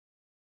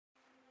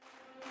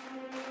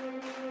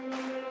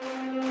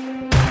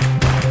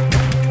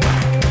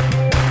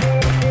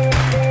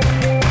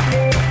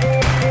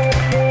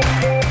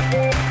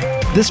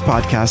This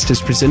podcast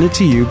is presented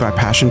to you by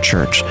Passion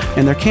Church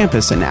and their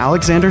campus in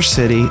Alexander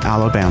City,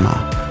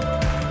 Alabama.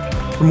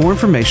 For more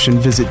information,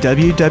 visit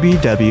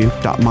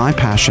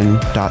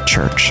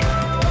www.mypassion.church.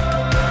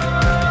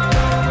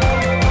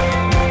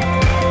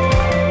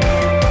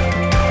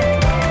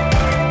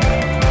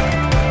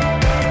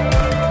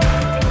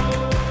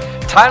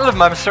 Title of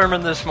my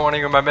sermon this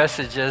morning, or my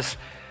message, is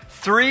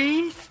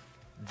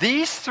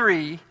These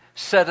Three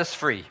Set Us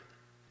Free.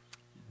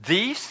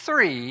 These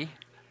three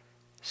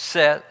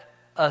set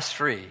us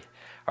free.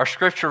 Our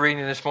scripture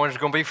reading this morning is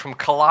going to be from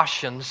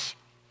Colossians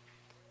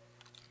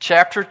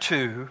chapter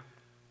 2,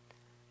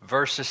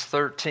 verses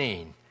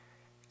 13.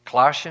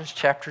 Colossians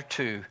chapter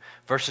 2,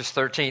 verses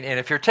 13. And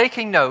if you're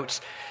taking notes,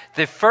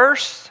 the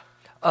first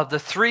of the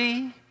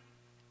three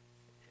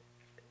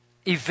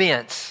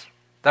events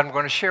that I'm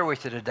going to share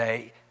with you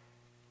today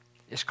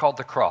is called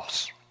the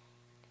cross.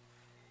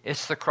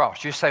 It's the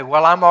cross. You say,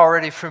 well, I'm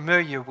already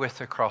familiar with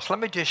the cross. Let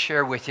me just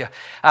share with you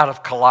out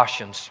of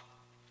Colossians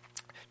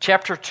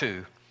chapter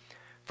 2,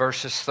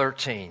 verses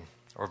 13,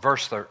 or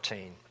verse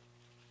 13.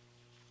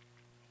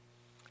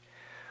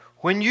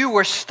 When you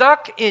were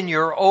stuck in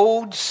your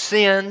old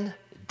sin,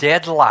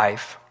 dead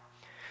life,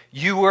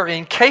 you were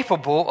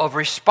incapable of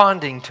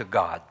responding to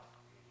God.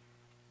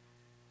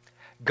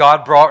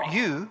 God brought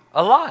you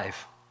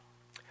alive,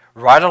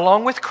 right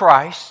along with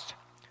Christ.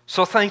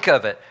 So think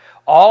of it.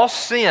 All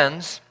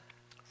sins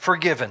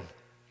forgiven.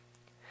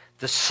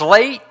 The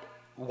slate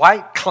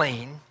wiped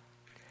clean.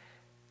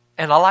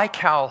 And I like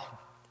how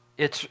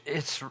it's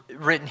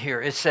written here.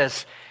 It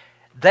says,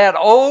 that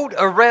old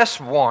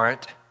arrest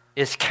warrant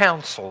is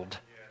canceled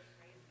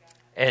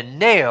and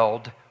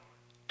nailed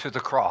to the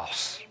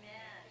cross.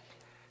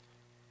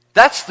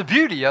 That's the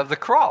beauty of the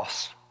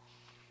cross.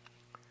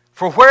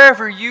 For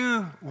wherever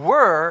you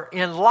were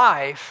in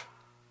life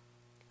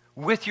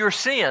with your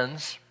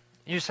sins,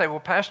 you say, well,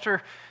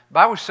 Pastor, the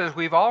Bible says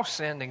we've all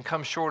sinned and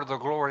come short of the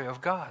glory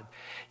of God.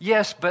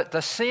 Yes, but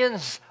the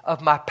sins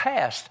of my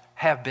past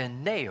have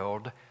been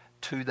nailed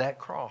to that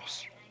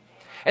cross.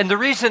 And the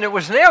reason it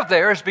was nailed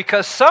there is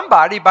because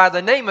somebody by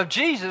the name of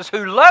Jesus,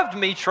 who loved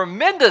me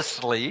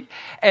tremendously,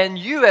 and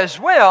you as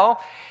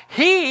well,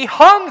 he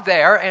hung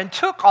there and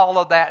took all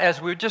of that,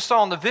 as we just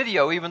saw in the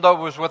video, even though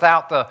it was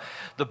without the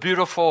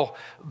beautiful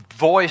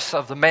voice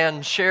of the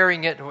man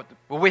sharing it.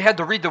 We had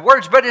to read the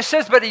words, but it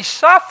says, but he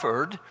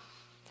suffered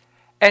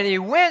and he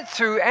went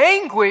through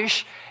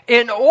anguish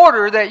in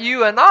order that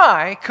you and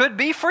I could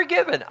be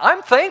forgiven.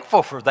 I'm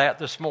thankful for that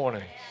this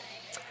morning.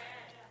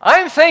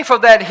 I'm thankful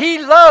that he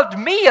loved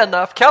me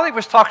enough. Kelly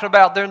was talking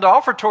about there in the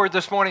offertory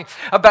this morning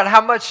about how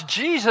much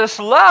Jesus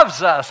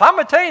loves us. I'm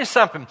going to tell you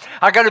something.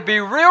 I got to be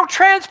real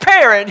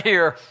transparent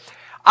here.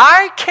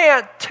 I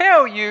can't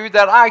tell you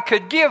that I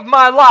could give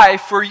my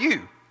life for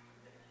you.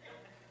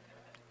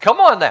 Come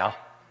on now.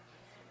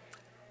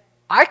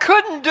 I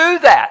couldn't do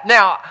that.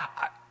 Now,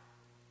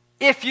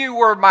 if you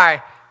were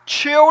my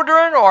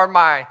children or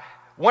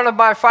one of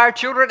my 5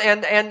 children,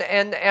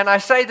 and I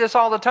say this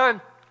all the time,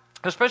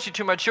 especially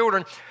to my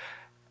children,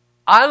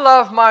 I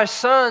love my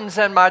sons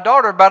and my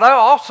daughter, but I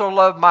also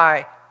love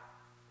myself,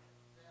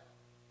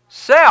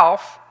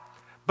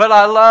 but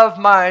I love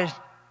my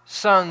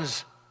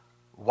sons'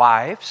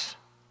 wives,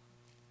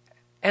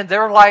 and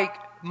they're like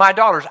my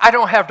daughters. I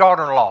don't have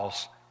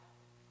daughter-in-laws.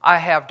 I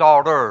have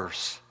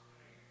daughters.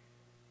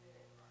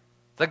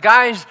 The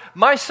guys,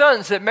 my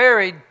sons that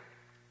married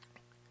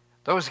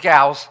those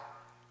gals,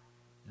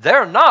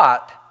 they're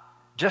not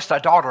just a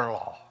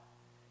daughter-in-law.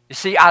 You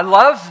see, I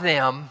love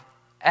them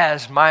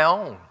as my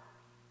own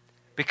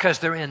because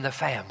they're in the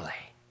family.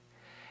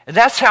 And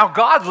that's how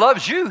God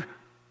loves you.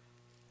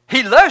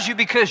 He loves you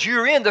because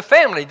you're in the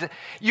family.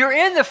 You're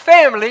in the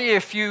family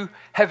if you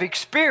have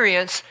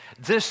experienced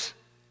this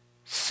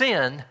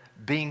sin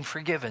being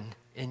forgiven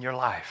in your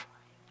life.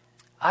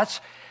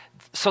 That's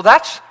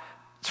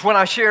when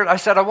I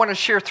said I want to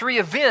share 3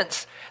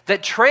 events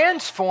that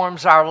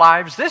transforms our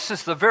lives. This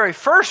is the very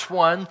first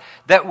one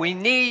that we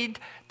need,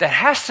 that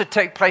has to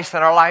take place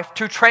in our life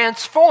to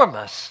transform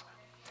us.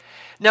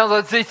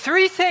 Now, the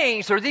 3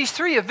 things, or these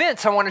 3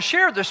 events I want to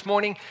share this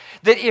morning,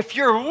 that if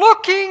you're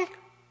looking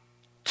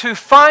to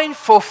find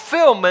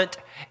fulfillment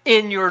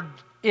in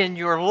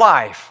your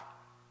life,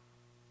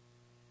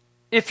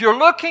 if you're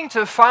looking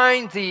to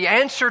find the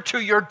answer to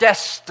your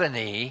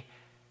destiny,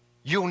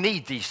 you'll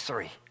need these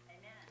 3.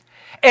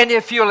 And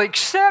if you'll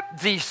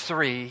accept these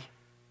 3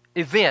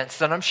 events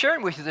that I'm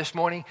sharing with you this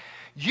morning,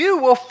 you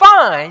will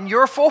find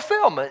your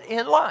fulfillment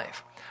in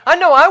life. I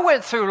know I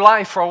went through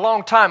life for a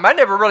long time. I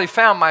never really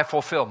found my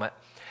fulfillment.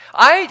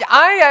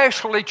 I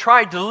actually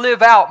tried to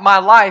live out my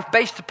life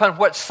based upon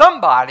what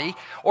somebody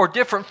or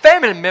different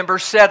family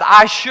members said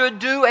I should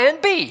do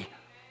and be.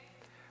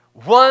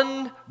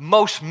 One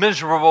most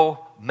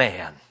miserable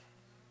man.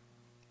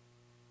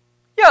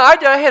 Yeah,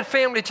 I had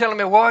family telling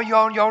me, well,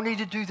 y'all need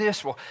to do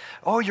this. Well,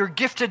 oh, you're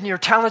gifted and you're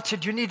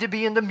talented. You need to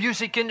be in the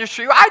music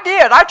industry. I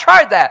did. I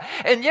tried that.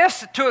 And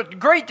yes, to a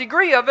great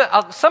degree of it,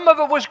 some of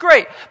it was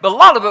great, but a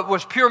lot of it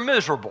was pure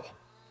miserable.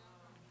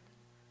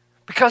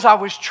 because I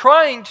was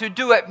trying to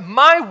do it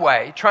my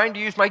way, trying to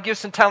use my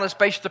gifts and talents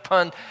based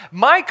upon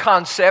my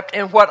concept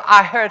and what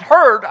I had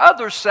heard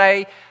others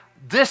say,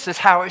 this is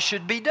how it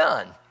should be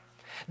done.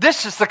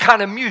 This is the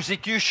kind of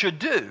music you should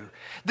do.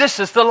 This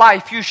is the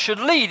life you should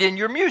lead in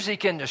your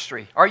music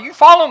industry. Are you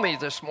following me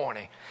this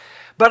morning?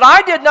 But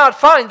I did not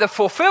find the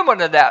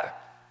fulfillment of that.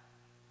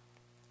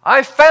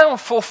 I found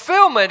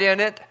fulfillment in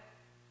it,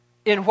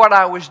 in what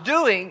I was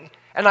doing,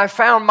 and I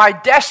found my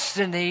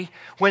destiny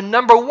when,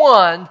 number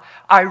one,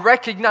 I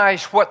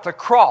recognized what the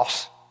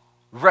cross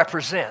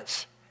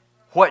represents,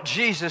 what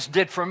Jesus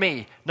did for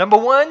me. Number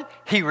one,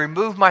 He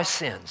removed my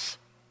sins.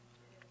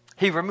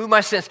 He removed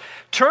my sins.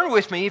 Turn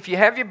with me, if you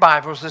have your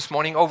Bibles this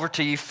morning, over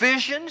to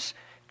Ephesians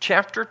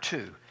chapter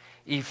 2.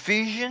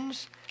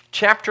 Ephesians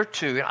chapter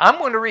 2. And I'm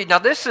going to read. Now,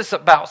 this is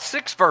about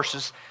 6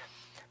 verses,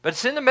 but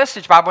it's in the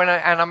Message Bible,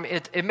 and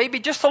it may be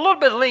just a little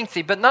bit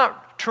lengthy, but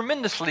not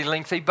tremendously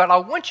lengthy. But I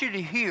want you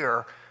to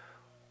hear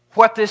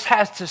what this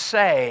has to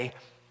say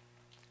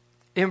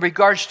in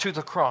regards to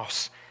the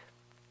cross.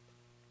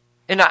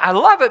 And I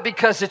love it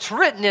because it's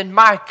written in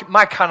my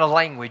kind of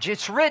language.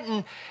 It's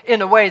written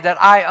in a way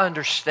that I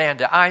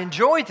understand it. I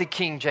enjoy the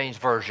King James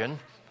Version.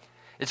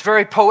 It's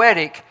very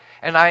poetic,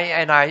 and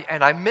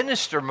I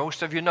minister.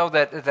 Most of you know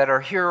that are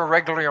here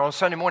regularly on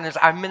Sunday mornings.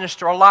 I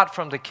minister a lot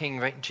from the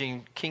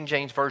King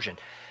James Version.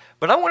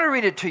 But I want to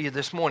read it to you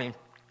this morning,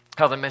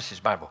 out of the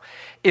Message Bible.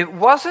 It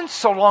wasn't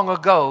so long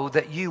ago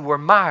that you were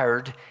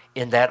mired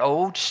in that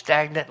old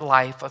stagnant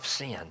life of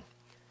sin.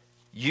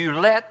 You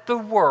let the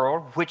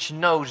world, which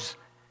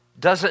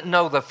doesn't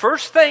know the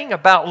first thing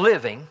about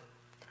living,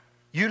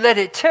 you let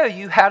it tell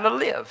you how to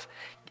live.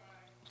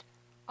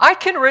 I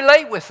can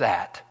relate with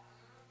that.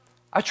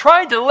 I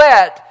tried to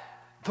let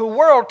the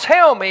world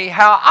tell me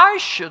how I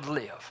should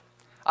live.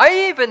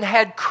 I even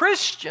had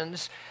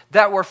Christians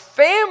that were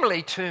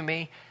family to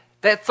me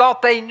that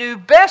thought they knew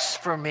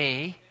best for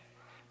me,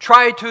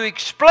 try to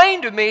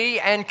explain to me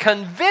and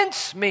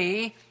convince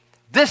me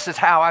this is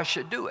how I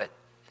should do it.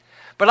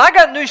 But I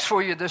got news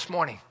for you this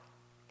morning.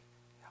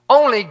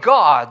 Only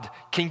God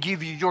can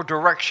give you your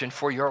direction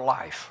for your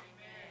life.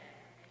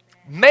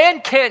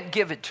 Man can't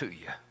give it to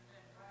you.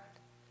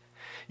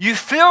 You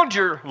filled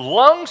your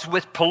lungs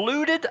with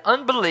polluted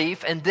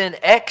unbelief and then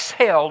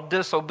exhaled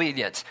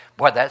disobedience.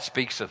 Boy, that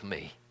speaks of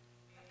me.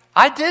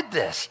 I did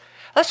this.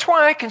 That's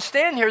why I can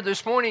stand here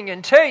this morning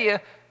and tell you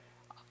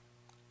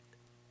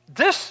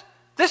this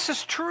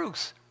is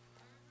truth.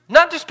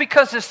 Not just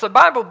because it's the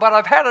Bible, but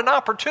I've had an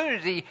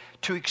opportunity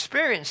to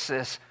experience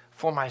this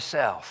for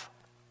myself.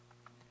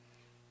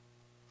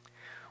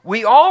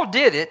 We all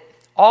did it,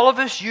 all of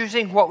us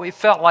using what we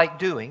felt like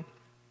doing,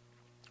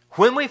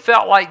 when we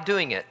felt like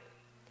doing it.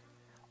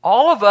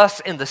 All of us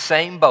in the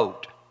same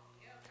boat.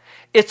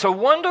 It's a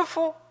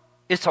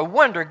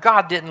wonder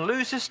God didn't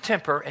lose His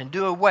temper and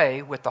do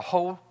away with the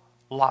whole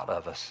lot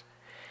of us.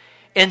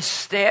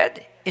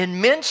 Instead,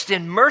 immersed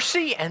in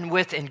mercy and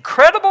with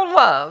incredible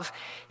love,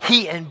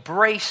 He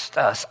embraced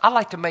us. I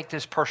like to make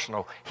this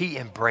personal. He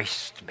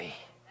embraced me.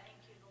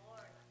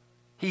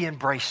 He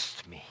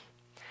embraced me.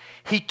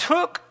 He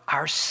took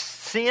our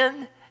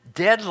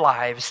sin-dead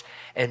lives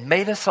and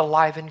made us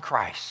alive in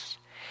Christ.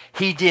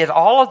 He did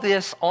all of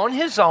this on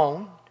His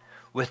own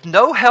with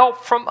no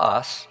help from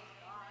us.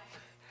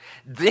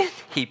 Then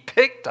He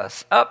picked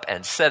us up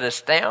and set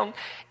us down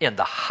in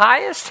the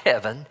highest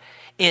heaven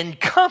in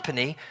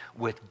company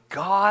with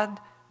God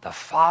the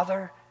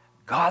Father,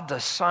 God the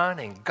Son,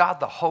 and God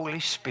the Holy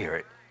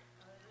Spirit.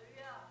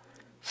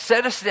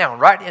 Set us down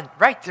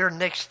right there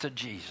next to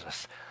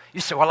Jesus. You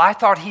say, well, I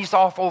thought He's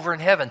off over in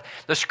heaven.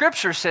 The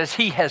Scripture says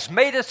He has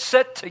made us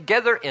sit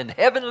together in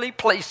heavenly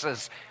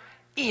places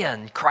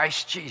in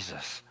Christ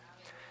Jesus.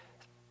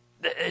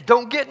 It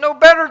don't get no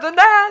better than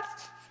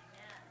that.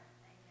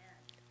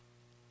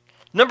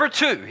 Number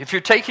 2, if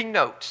you're taking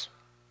notes,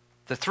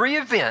 the 3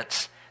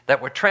 events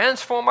that will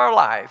transform our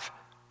life,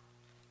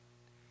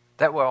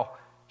 that will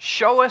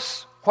show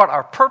us what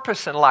our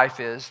purpose in life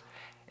is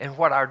and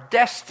what our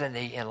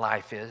destiny in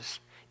life is,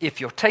 if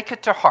you'll take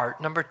it to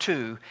heart, number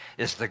 2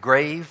 is the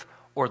grave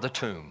or the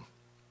tomb.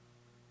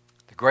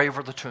 The grave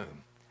or the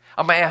tomb.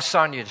 I'm going to ask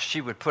Sonia if she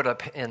would put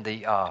up in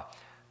the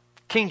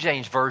King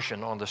James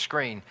Version on the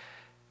screen,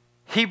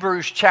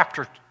 Hebrews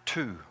chapter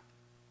 2,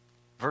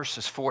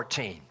 verses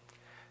 14.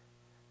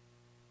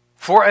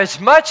 For as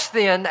much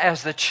then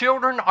as the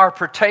children are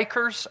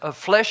partakers of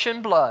flesh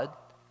and blood,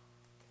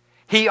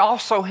 He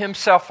also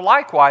Himself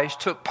likewise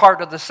took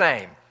part of the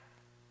same.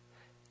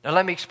 Now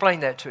let me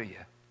explain that to you.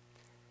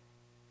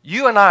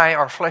 You and I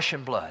are flesh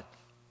and blood.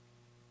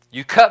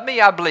 You cut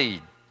me, I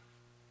bleed.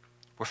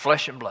 We're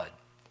flesh and blood.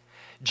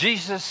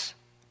 Jesus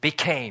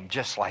became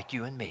just like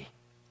you and me.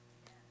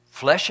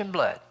 Flesh and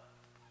blood.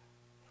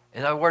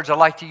 In other words, I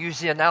like to use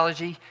the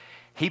analogy,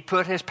 He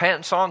put His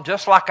pants on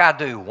just like I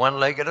do, one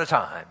leg at a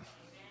time.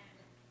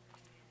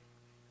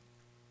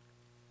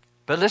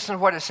 But listen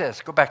to what it says.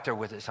 Go back there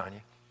with it,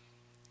 Sonia.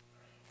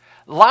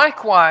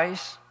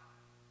 Likewise,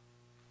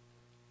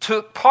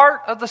 took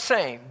part of the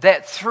same,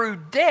 that through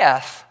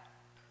death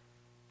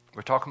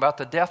we're talking about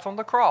the death on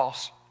the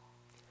cross,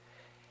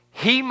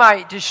 he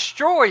might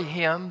destroy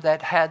him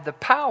that had the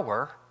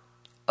power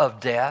of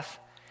death,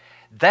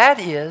 that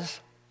is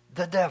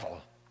the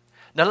devil.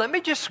 Now let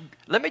me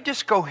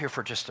just go here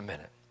for just a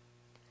minute.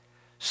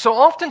 So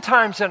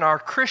oftentimes in our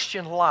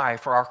Christian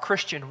life or our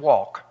Christian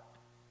walk,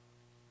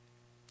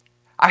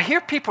 I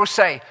hear people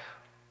say,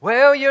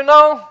 well, you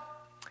know,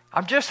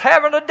 I'm just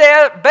having a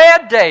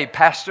bad day,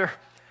 Pastor.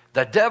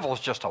 The devil's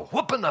just a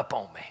whooping up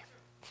on me.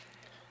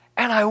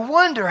 And I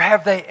wonder,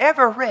 have they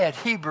ever read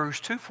Hebrews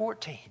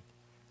 2:14?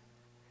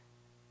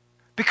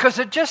 Because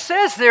it just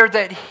says there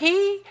that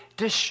he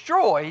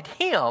destroyed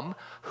him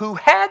who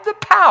had the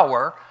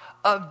power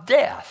of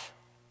death.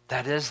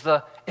 That is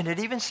and it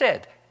even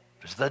said,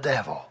 it was the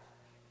devil.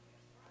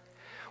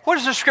 What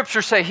does the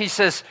scripture say? He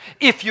says,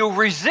 if you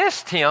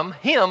resist him,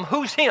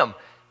 who's him?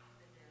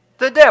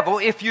 The devil.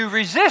 If you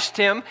resist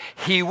him,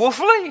 he will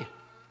flee.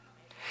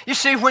 You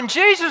see, when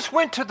Jesus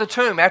went to the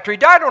tomb, after he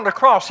died on the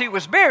cross, he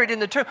was buried in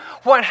the tomb.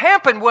 What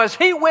happened was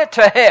he went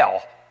to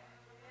hell.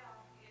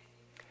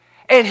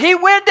 And he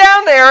went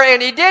down there,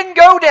 and he didn't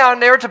go down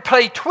there to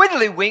play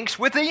twiddlywinks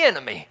with the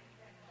enemy.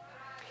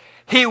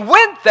 He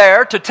went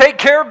there to take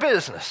care of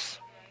business.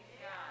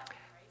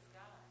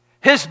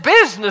 His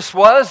business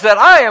was that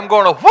I am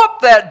going to whoop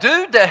that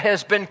dude that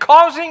has been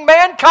causing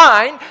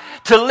mankind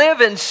to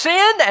live in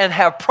sin and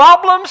have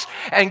problems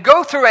and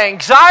go through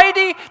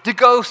anxiety, to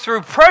go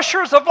through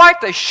pressures of life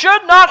they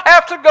should not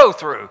have to go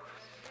through.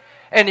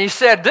 And he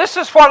said, this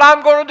is what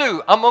I'm going to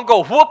do. I'm going to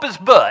go whoop his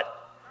butt.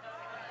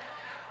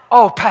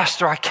 Oh,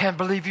 Pastor, I can't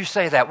believe you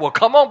say that. Well,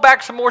 come on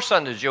back some more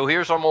Sundays. You'll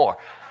hear some more.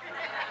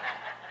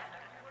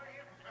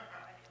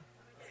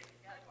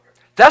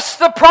 That's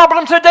the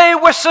problem today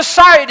with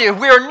society.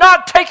 We are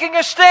not taking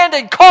a stand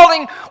and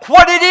calling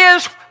what it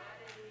is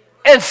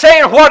and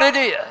saying what it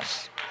is.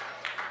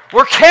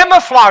 We're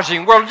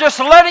camouflaging. We're just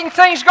letting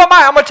things go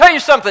by. I'm going to tell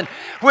you something.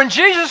 When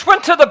Jesus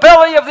went to the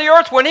belly of the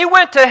earth, when he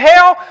went to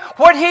hell,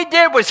 what he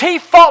did was he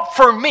fought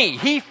for me.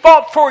 He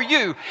fought for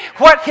you.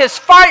 What his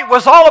fight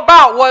was all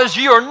about was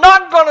you're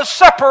not going to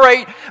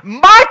separate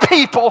my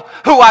people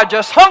who I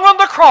just hung on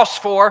the cross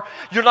for.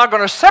 You're not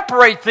going to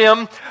separate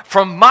them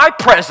from my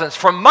presence,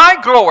 from my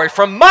glory,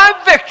 from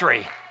my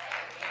victory.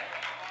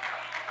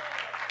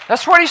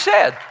 That's what he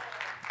said.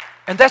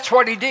 And that's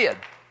what he did.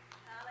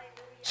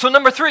 So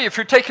number 3, if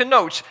you're taking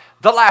notes,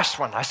 the last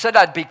one. I said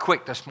I'd be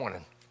quick this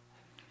morning.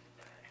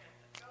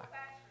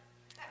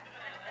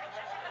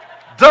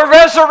 The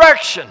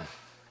resurrection.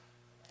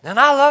 And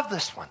I love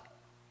this one.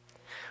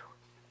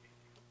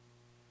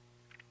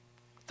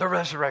 The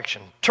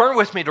resurrection. Turn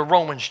with me to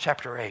Romans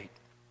chapter 8.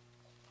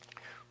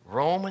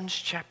 Romans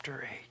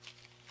chapter 8.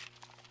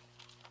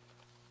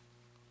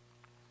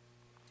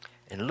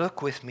 And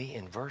look with me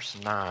in verse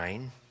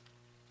 9.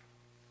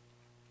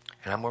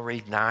 And I'm going to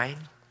read 9,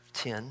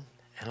 10,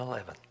 and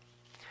 11.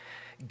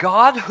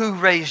 God who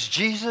raised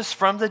Jesus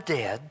from the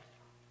dead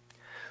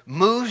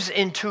moves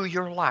into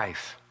your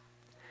life.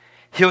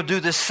 He'll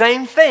do the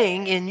same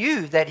thing in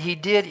you that he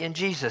did in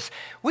Jesus.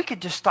 We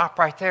could just stop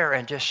right there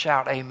and just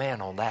shout amen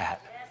on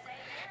that.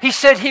 He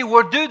said he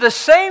will do the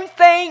same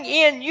thing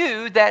in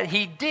you that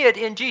he did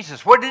in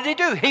Jesus. What did he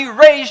do? He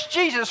raised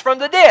Jesus from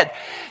the dead.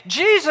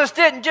 Jesus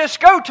didn't just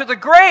go to the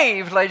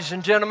grave, ladies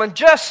and gentlemen,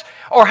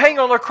 or hang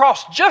on the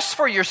cross just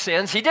for your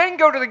sins. He didn't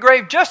go to the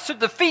grave just to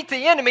defeat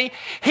the enemy.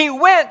 He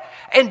went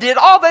and did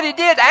all that he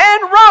did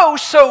and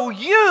rose so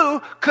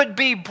you could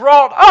be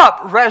brought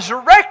up,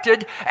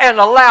 resurrected, and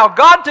allow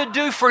God to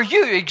do for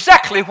you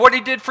exactly what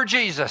he did for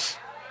Jesus.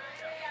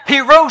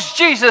 He rose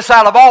Jesus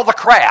out of all the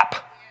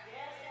crap.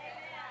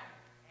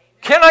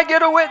 Can I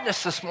get a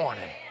witness this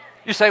morning?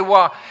 You say,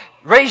 well,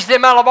 raised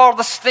him out of all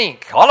the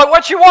stink. All of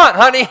what you want,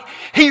 honey.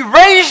 He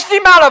raised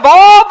him out of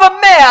all the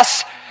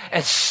mess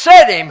and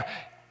set him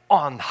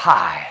on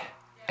high.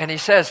 And he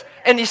says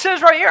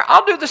right here,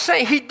 I'll do the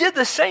same. He did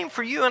the same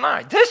for you and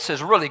I. This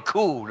is really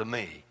cool to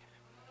me.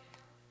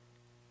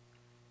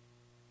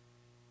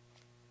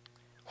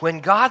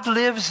 When God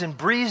lives and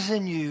breathes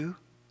in you,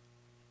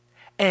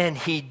 and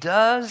he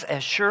does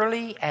as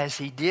surely as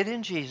he did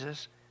in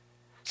Jesus,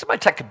 somebody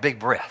take a big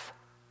breath.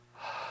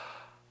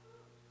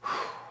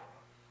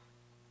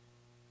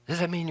 Does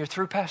that mean you're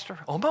through, Pastor?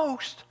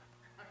 Almost.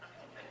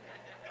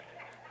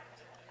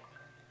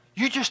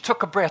 You just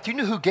took a breath. You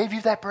knew who gave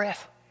you that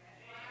breath?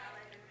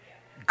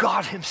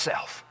 God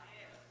himself.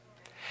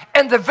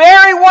 And the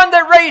very one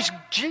that raised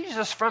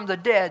Jesus from the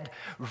dead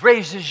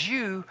raises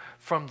you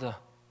from the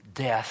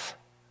death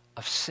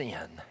of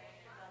sin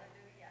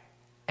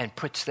and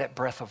puts that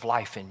breath of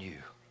life in you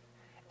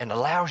and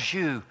allows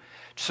you.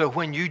 So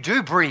when you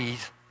do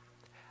breathe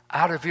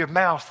out of your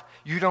mouth,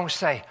 you don't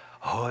say,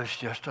 oh, it's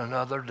just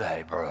another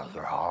day,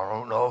 brother. I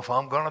don't know if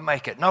I'm going to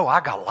make it. No,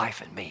 I got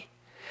life in me.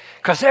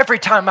 Because every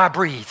time I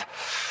breathe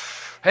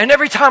and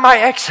every time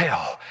I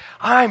exhale,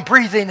 I'm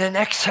breathing and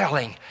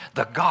exhaling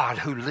the God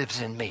who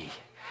lives in me.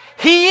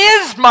 He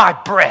is my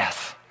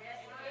breath.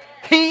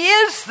 He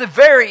is the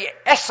very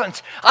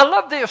essence. I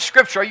love the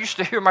scripture. I used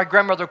to hear my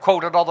grandmother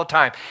quote it all the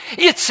time.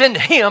 It's in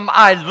him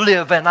I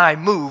live and I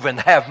move and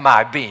have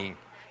my being.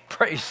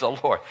 Praise the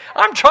Lord.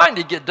 I'm trying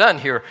to get done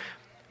here.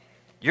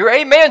 Your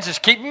amens is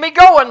keeping me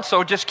going,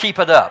 so just keep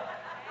it up.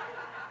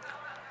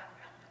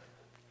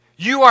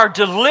 You are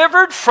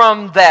delivered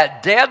from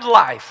that dead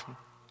life.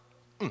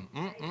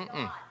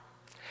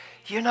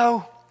 You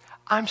know,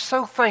 I'm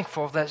so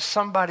thankful that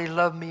somebody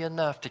loved me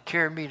enough to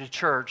carry me to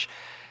church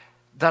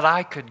that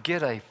I could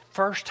get a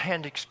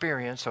first-hand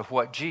experience of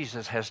what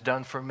Jesus has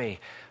done for me.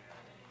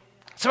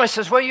 Somebody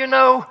says, well, you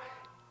know,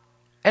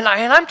 and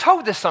I'm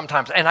told this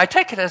sometimes, and I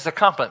take it as a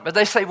compliment, but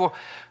they say, well,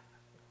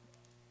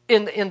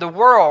 in the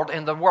world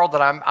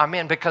that I'm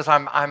in, because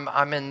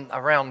I'm in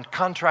around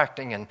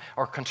contracting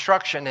or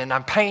construction, and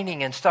I'm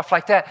painting and stuff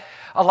like that,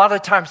 a lot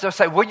of times they'll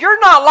say, well, you're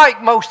not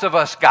like most of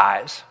us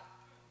guys.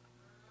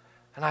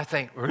 And I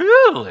think,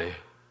 really?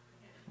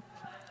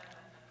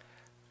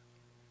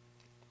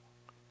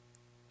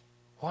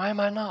 Why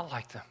am I not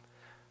like them?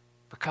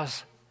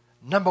 Because,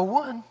 number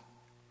one,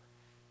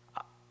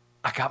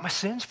 I got my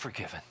sins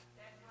forgiven.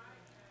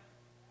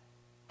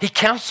 He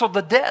canceled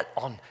the debt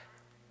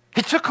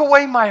He took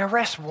away my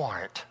arrest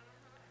warrant.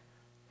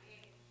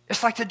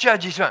 It's like the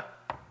judge, he's went,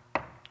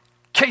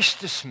 case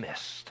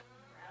dismissed.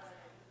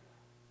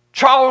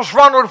 Charles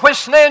Ronald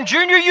Wisnan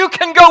Jr., you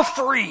can go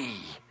free.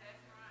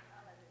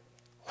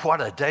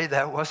 What a day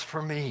that was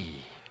for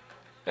me.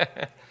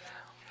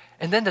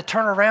 And then to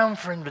turn around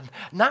for him,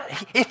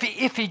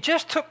 if he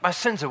just took my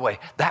sins away,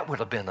 that would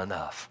have been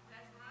enough.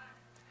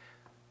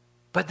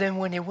 But then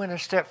when he went a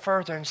step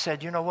further and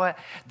said, you know what?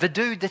 The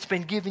dude that's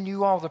been giving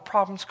you all the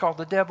problems called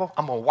the devil,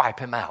 I'm going to wipe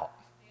him out.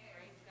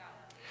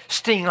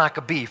 Sting like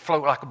a bee,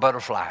 float like a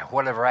butterfly,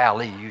 whatever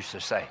Ali used to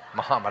say,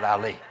 Muhammad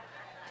Ali.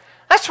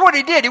 That's what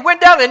he did. He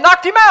went down and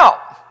knocked him out.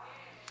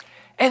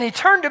 And he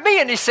turned to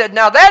me and he said,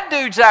 now that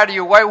dude's out of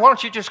your way. Why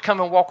don't you just come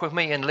and walk with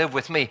me and live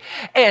with me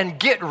and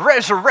get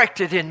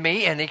resurrected in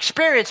me and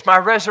experience my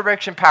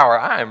resurrection power.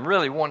 I am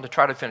really wanting to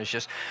try to finish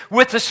this.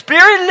 With the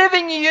Spirit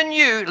living in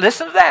you,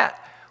 listen to that.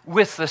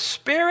 With the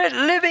Spirit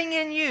living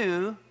in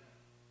you,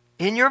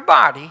 in your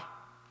body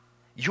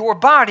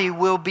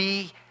will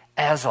be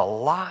as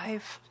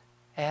alive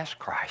as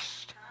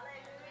Christ.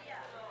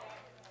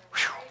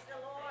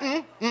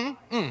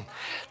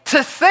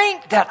 To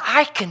think that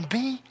I can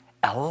be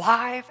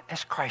alive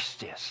as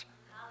Christ is.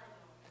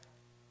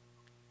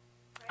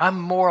 I'm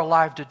more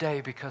alive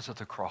today because of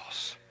the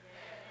cross.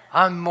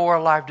 I'm more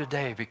alive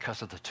today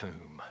because of the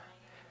tomb.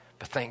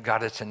 But thank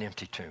God it's an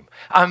empty tomb.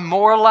 I'm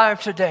more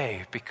alive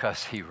today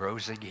because he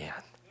rose again.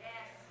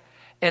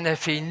 And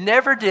if he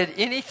never did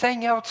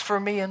anything else for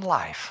me in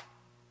life,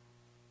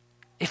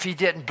 if he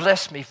didn't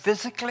bless me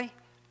physically,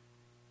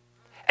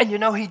 and you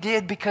know he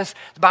did, because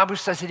the Bible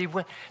says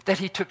that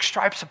he took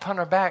stripes upon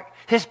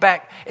his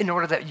back in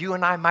order that you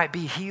and I might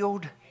be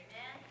healed.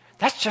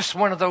 That's just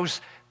one of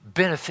those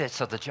benefits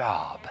of the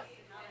job.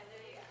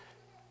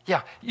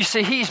 Yeah, you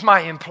see, he's my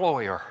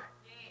employer.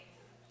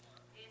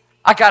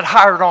 I got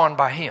hired on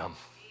by him.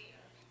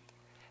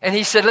 And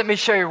he said, let me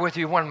share with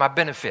you one of my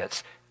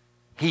benefits.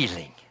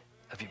 Healing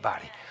of your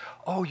body.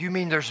 Oh, you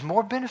mean there's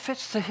more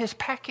benefits to his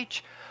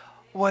package?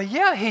 Well,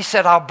 yeah, he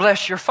said, I'll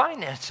bless your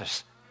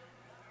finances.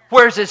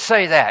 Where does it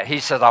say that? He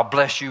said, I'll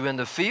bless you in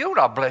the field.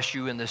 I'll bless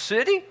you in the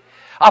city.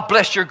 I'll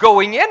bless your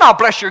going in. I'll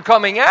bless your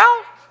coming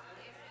out.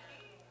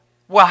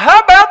 Well, how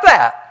about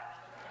that?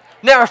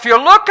 Now, if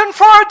you're looking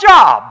for a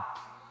job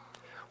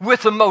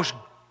with the most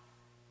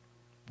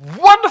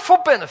wonderful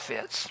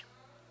benefits,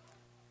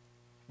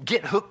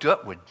 get hooked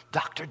up with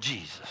Dr.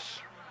 Jesus.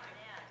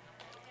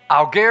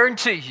 I'll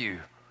guarantee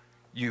you,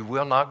 you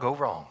will not go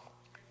wrong.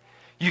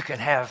 You can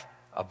have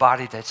a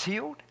body that's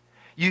healed.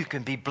 You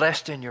can be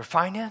blessed in your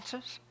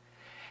finances.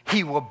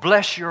 He will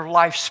bless your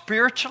life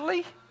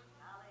spiritually.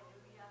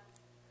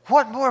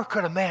 What more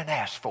could a man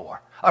ask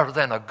for other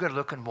than a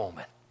good-looking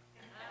woman?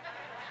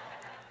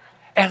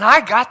 And I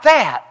got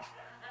that.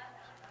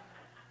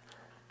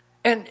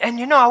 And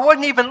you know, I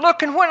wasn't even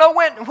looking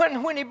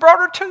when he brought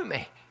her to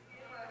me.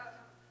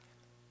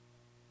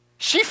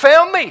 She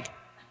found me.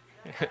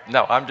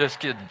 No, I'm just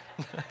kidding.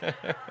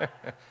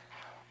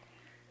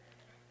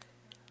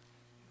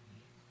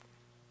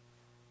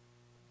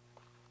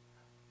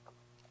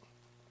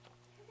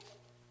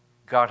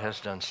 God has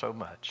done so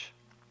much.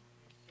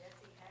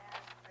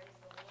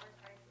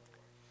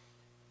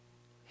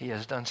 He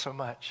has done so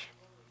much.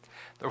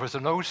 There was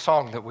an old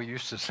song that we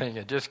used to sing.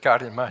 It just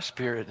got in my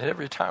spirit. And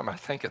every time I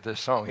think of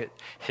this song,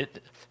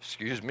 it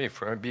excuse me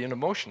for being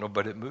emotional,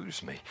 but it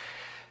moves me.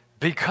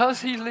 Because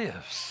he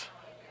lives.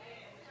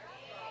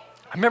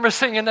 I remember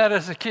singing that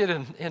as a kid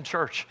in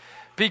church.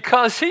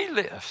 Because he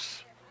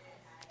lives,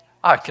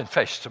 I can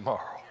face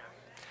tomorrow.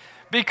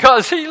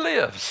 Because he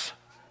lives,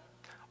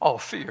 all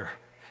fear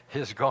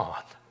is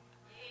gone.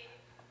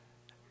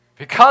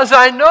 Because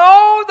I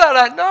know that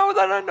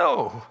I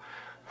know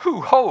who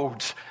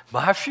holds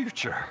my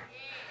future.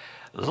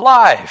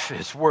 Life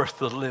is worth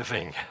the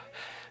living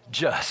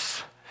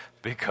just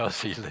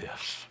because he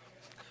lives.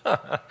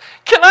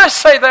 Can I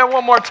say that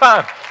one more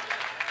time?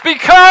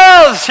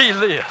 Because he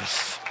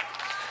lives,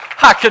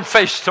 I can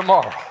face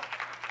tomorrow.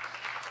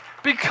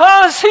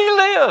 Because he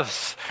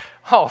lives,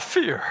 all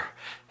fear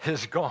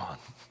is gone.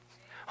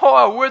 Oh,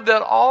 I would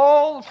that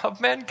all of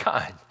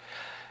mankind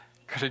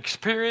could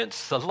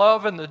experience the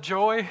love and the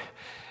joy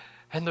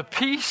and the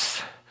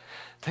peace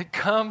that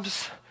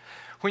comes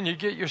when you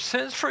get your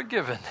sins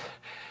forgiven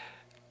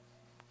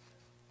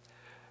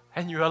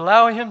and you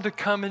allow him to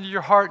come into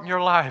your heart and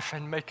your life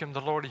and make him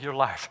the Lord of your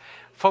life.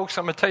 Folks,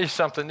 I'm going to tell you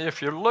something.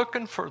 If you're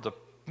looking for the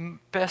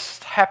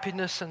best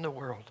happiness in the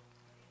world,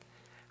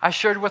 I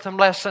shared with them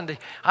last Sunday,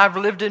 I've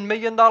lived in $1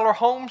 million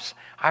homes.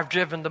 I've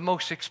driven the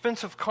most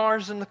expensive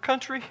cars in the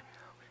country.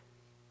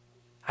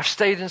 I've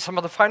stayed in some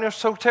of the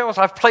finest hotels.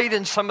 I've played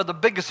in some of the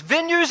biggest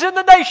venues in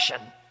the nation.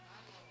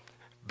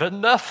 But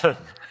nothing,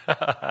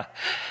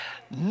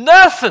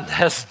 nothing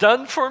has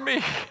done for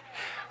me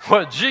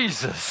what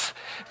Jesus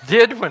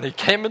did when he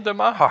came into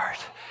my heart.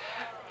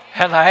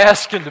 And I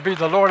asked him to be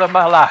the Lord of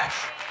my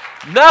life.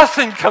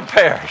 Nothing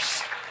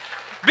compares.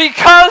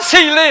 Because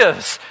he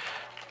lives,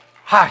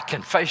 I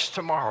can face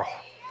tomorrow.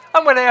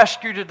 I'm going to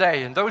ask you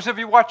today, and those of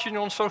you watching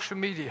on social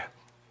media,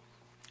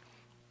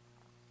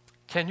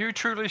 can you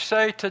truly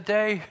say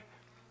today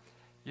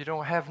you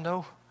don't have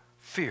no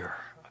fear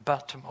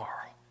about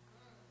tomorrow?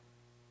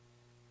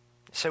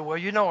 You say, well,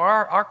 you know,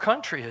 our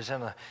country is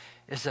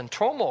in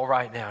turmoil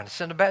right now, and it's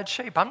in a bad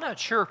shape. I'm not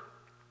sure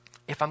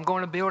if I'm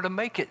going to be able to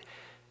make it.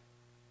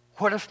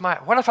 What if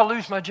I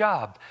lose my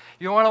job?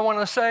 You know what I want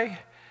to say?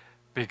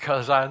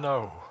 Because I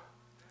know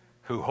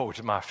who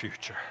holds my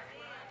future.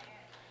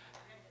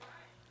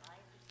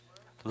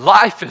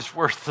 Life is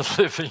worth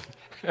the living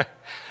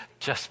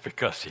just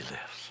because he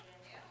lives.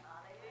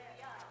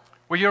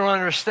 Well, you don't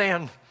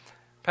understand,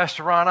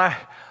 Pastor Ron,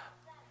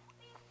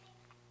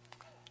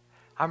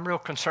 I'm real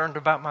concerned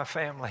about my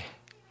family.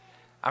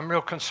 I'm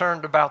real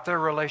concerned about their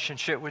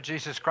relationship with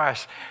Jesus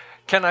Christ.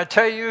 Can I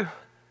tell you,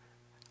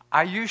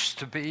 I used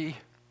to be,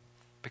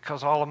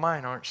 because all of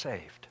mine aren't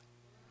saved.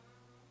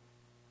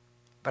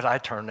 But I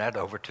turned that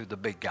over to the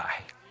big guy.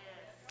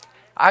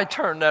 I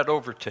turned that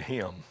over to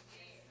him.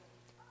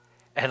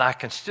 And I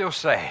can still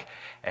say,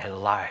 and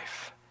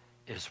life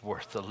is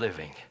worth the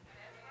living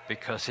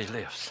because he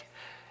lives.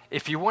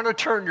 If you want to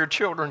turn your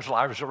children's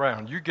lives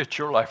around, you get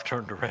your life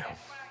turned around.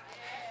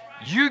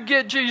 You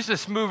get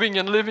Jesus moving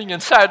and living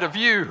inside of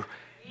you,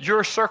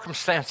 your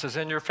circumstances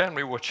and your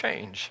family will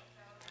change.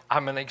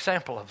 I'm an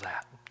example of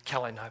that.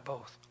 Kelly and I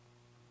both.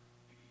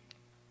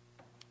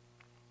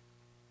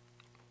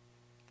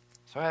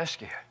 So I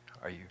ask you,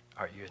 are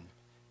you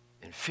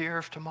in fear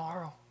of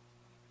tomorrow?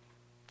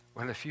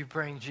 Well, if you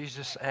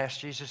ask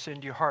Jesus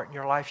into your heart and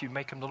your life, you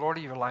make him the Lord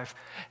of your life,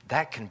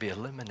 that can be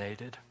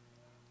eliminated.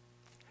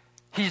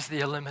 He's the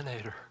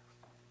eliminator.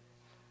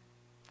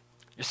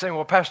 You're saying,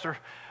 well, Pastor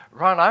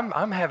Ron,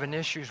 I'm having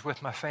issues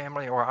with my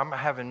family, or I'm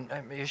having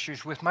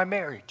issues with my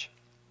marriage.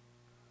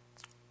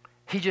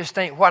 He just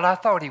ain't what I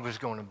thought he was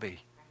going to be.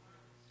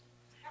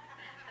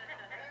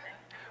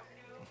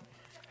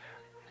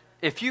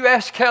 If you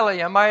ask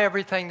Kelly, am I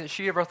everything that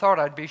she ever thought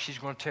I'd be, she's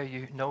going to tell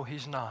you, no,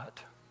 he's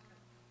not.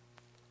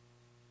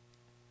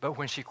 But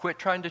when she quit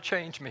trying to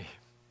change me,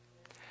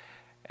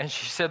 and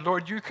she said,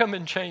 Lord, you come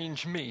and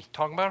change me,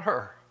 talking about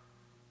her,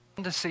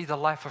 to see the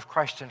life of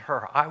Christ in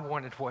her, I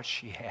wanted what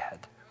she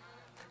had.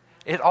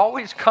 It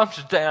always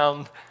comes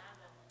down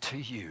to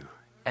you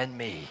and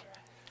me.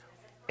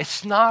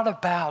 It's not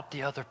about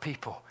the other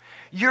people.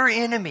 Your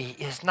enemy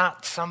is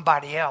not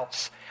somebody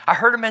else. I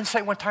heard a man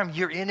say one time,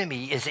 your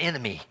enemy is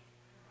enemy.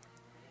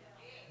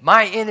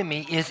 My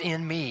enemy is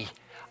in me.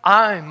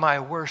 I'm my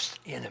worst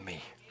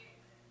enemy.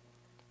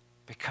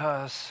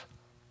 Because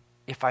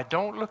if I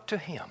don't look to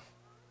him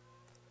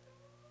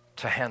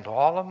to handle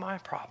all of my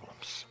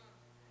problems,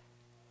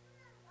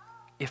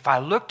 if I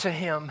look to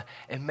him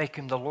and make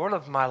him the Lord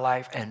of my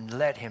life and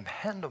let him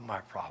handle my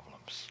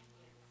problems,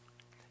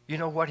 you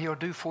know what he'll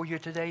do for you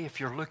today? If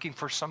you're looking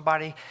for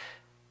somebody,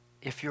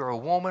 if you're a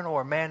woman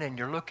or a man and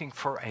you're looking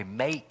for a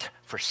mate,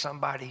 for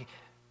somebody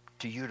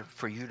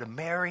for you to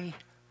marry,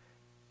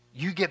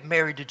 you get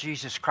married to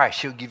Jesus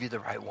Christ, he'll give you the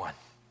right one.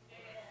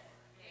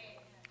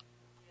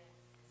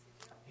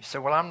 You say,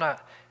 well, I'm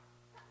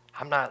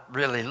not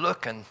really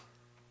looking,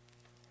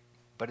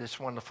 but it's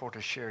wonderful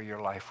to share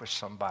your life with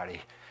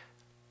somebody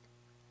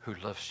who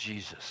loves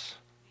Jesus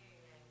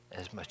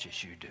as much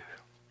as you do.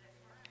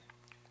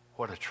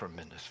 What a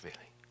tremendous feeling.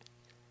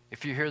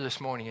 If you're here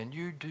this morning and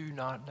you do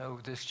not know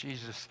this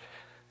Jesus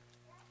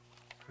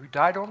who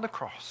died on the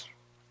cross,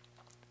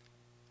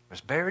 was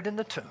buried in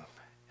the tomb,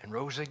 and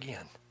rose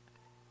again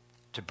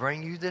to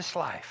bring you this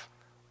life,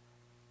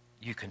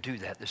 you can do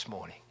that this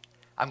morning.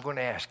 I'm going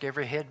to ask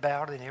every head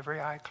bowed and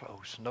every eye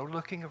closed. No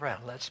looking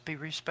around. Let's be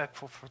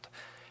respectful for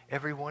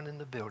everyone in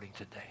the building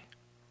today.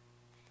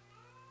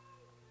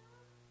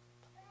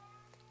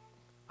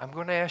 I'm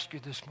going to ask you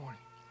this morning,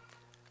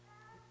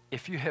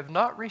 if you have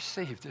not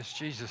received this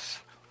Jesus,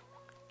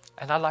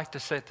 and I like to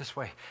say it this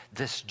way,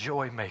 this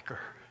joy maker,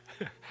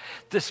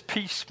 this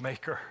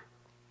peacemaker,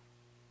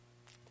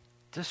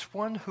 This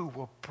one who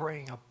will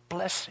bring a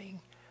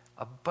blessing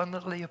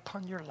abundantly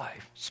upon your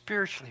life,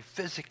 spiritually,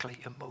 physically,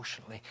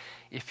 emotionally.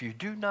 If you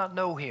do not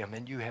know him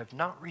and you have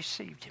not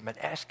received him and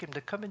ask him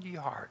to come into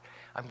your heart,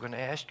 I'm going to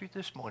ask you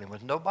this morning,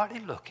 with nobody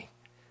looking,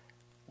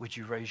 would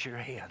you raise your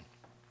hand?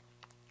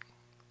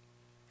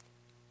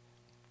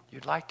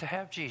 You'd like to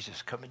have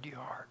Jesus come into your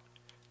heart.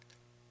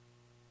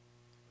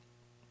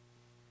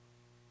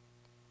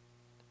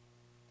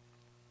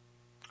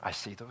 I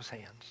see those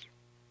hands.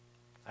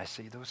 I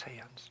see those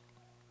hands.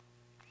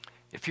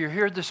 If you're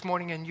here this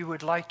morning and you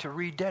would like to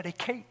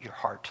rededicate your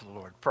heart to the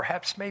Lord,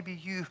 perhaps maybe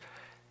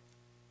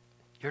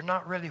you're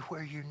not really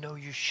where you know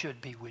you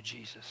should be with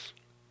Jesus.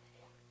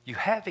 You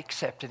have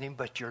accepted him,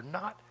 but you're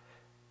not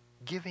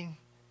giving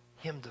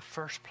him the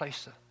first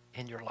place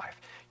in your life.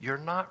 You're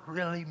not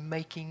really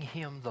making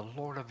him the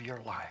Lord of your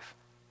life.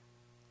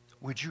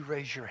 Would you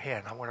raise your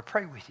hand? I want to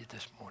pray with you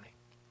this morning.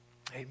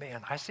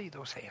 Amen. I see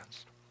those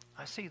hands.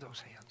 I see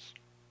those hands.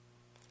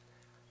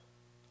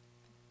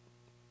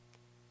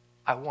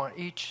 I want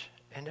each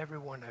and every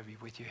one of you,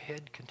 with your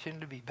head continue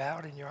to be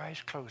bowed and your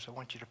eyes closed, I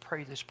want you to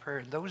pray this prayer.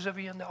 And those of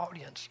you in the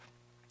audience,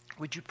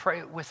 would you pray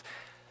it with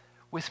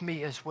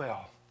me as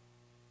well?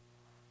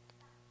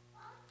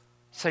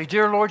 Say,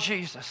 Dear Lord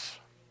Jesus,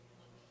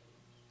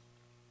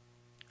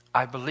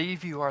 I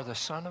believe you are the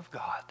Son of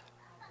God.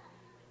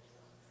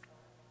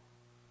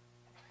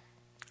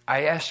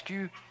 I ask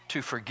you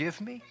to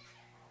forgive me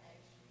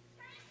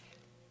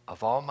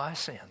of all my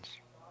sins.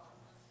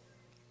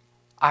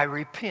 I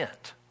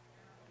repent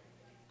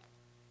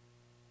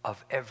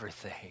of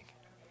everything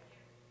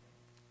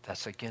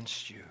that's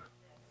against you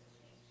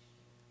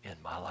in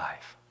my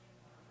life.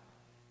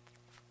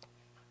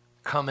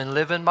 Come and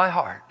live in my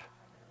heart.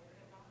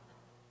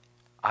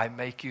 I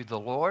make you the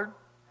Lord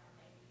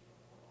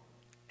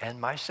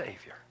and my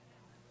Savior.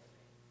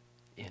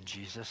 In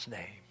Jesus'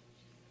 name,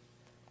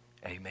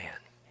 amen.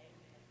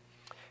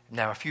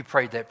 Now, if you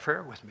prayed that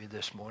prayer with me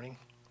this morning,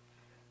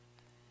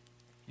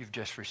 you've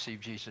just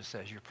received Jesus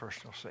as your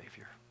personal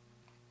Savior.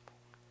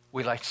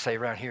 We like to say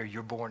around here,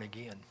 you're born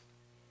again.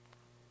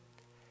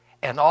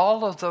 And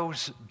all of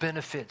those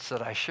benefits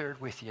that I shared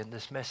with you in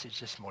this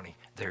message this morning,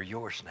 they're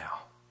yours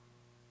now.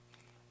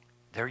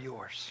 They're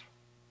yours.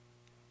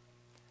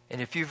 And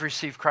if you've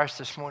received Christ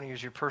this morning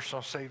as your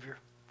personal Savior,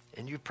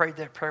 and you prayed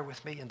that prayer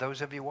with me, and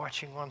those of you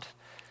watching on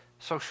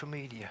social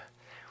media,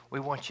 we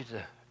want you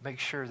to make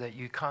sure that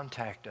you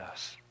contact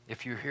us.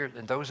 If you're here,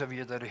 and those of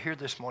you that are here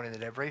this morning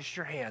that have raised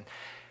your hand,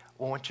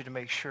 we want you to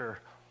make sure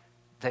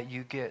that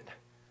you get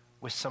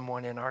with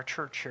someone in our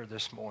church here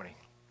this morning.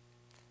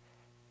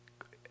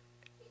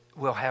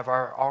 We'll have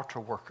our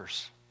altar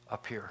workers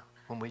up here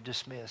when we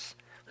dismiss.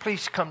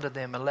 Please come to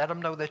them and let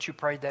them know that you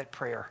prayed that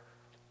prayer.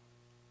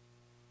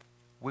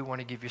 We want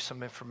to give you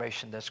some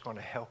information that's going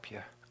to help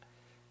you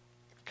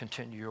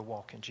continue your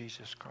walk in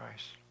Jesus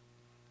Christ.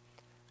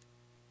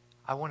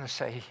 I want to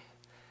say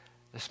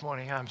this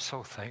morning, I'm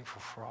so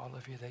thankful for all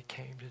of you that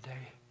came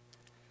today.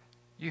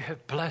 You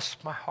have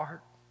blessed my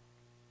heart.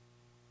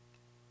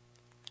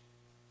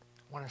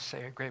 I want to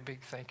say a great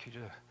big thank you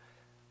to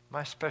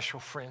my special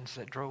friends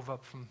that drove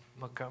up from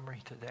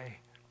Montgomery today,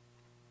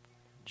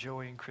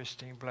 Joey and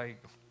Christine Blake.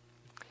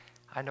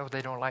 I know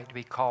they don't like to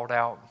be called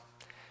out.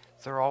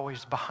 They're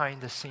always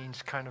behind the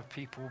scenes kind of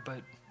people,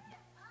 but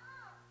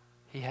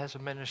he has a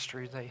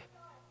ministry.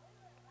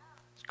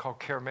 It's called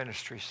Care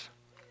Ministries.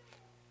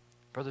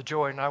 Brother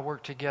Joey and I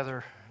work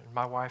together, and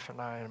my wife and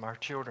I and our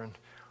children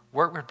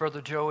work with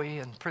Brother Joey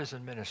in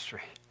prison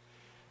ministry.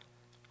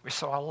 We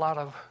saw a lot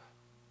of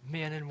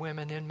men and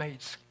women,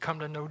 inmates, come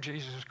to know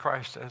Jesus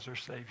Christ as their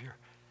Savior.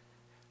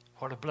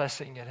 What a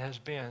blessing it has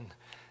been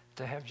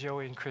to have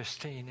Joey and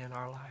Christine in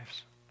our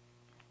lives.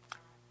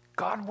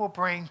 God will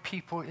bring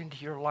people into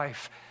your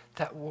life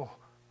that will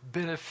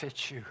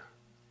benefit you,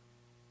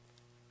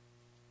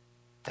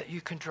 that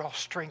you can draw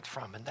strength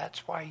from. And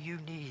that's why you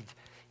need,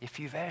 if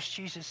you've asked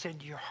Jesus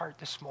into your heart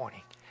this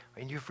morning,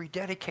 and you've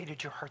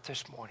rededicated your heart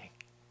this morning,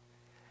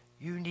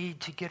 you need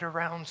to get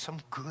around some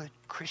good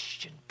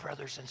Christian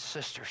brothers and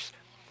sisters,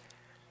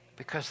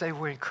 because they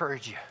will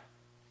encourage you.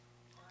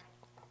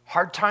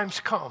 Hard times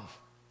come,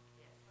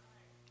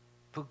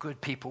 but good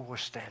people will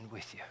stand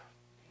with you.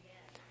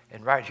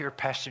 And right here,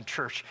 Passion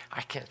Church,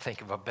 I can't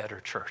think of a better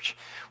church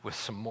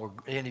with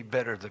any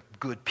better the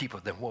good people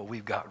than what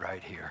we've got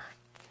right here.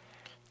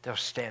 They'll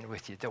stand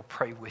with you. They'll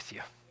pray with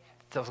you.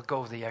 They'll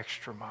go the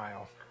extra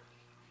mile.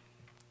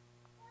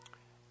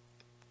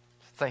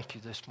 Thank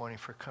you this morning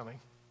for coming.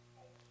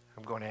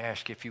 I'm going to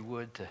ask if you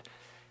would,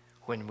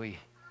 when we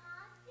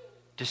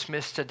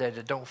dismiss today,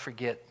 to don't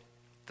forget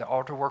the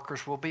altar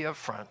workers will be up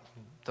front.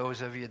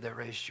 Those of you that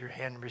raised your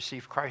hand and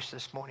received Christ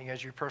this morning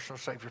as your personal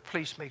Savior,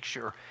 please make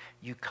sure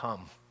you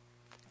come.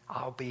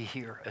 I'll be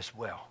here as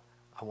well.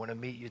 I want to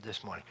meet you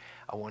this morning.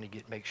 I want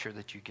to make sure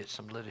that you get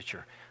some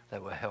literature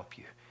that will help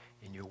you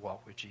in your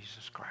walk with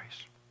Jesus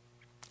Christ.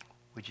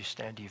 Would you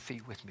stand to your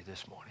feet with me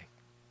this morning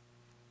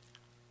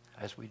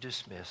as we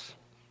dismiss?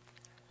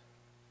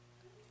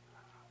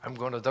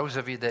 Those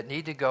of you that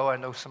need to go, I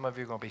know some of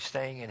you are going to be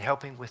staying and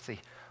helping with the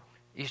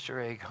Easter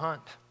egg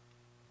hunt.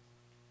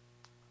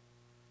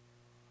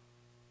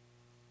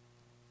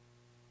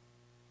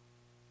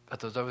 But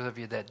those of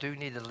you that do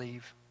need to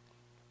leave,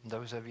 and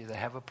those of you that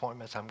have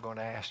appointments, I'm going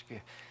to ask you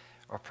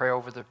or pray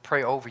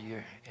over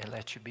you and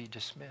let you be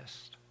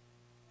dismissed.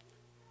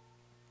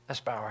 Let's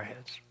bow our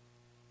heads.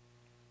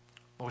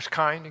 Most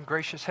kind and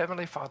gracious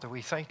Heavenly Father,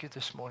 we thank you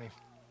this morning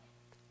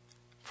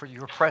for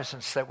your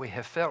presence that we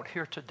have felt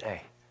here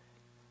today.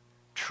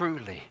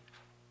 Truly,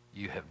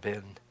 you have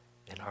been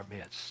in our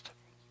midst.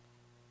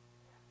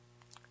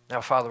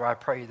 Now, Father, I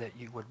pray that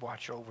you would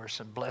watch over us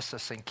and bless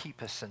us and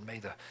keep us, and may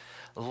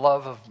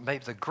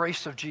the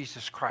grace of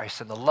Jesus Christ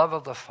and the love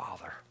of the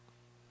Father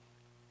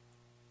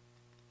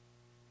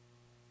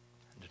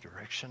and the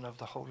direction of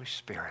the Holy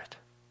Spirit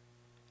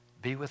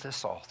be with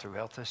us all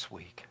throughout this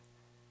week.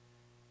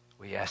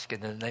 We ask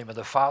in the name of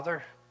the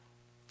Father,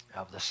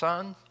 of the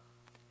Son,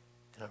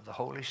 and of the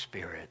Holy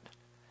Spirit.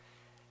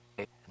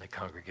 And the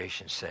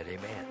congregation said,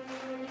 amen.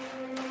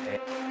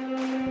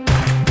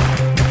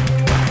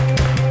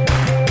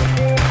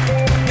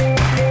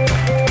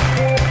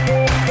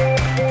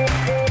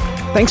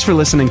 Thanks for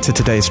listening to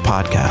today's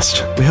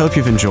podcast. We hope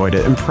you've enjoyed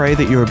it and pray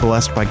that you are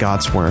blessed by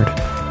God's Word.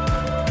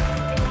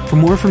 For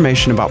more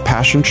information about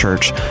Passion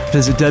Church,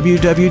 visit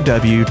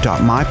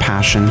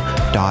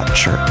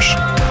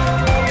www.mypassion.church.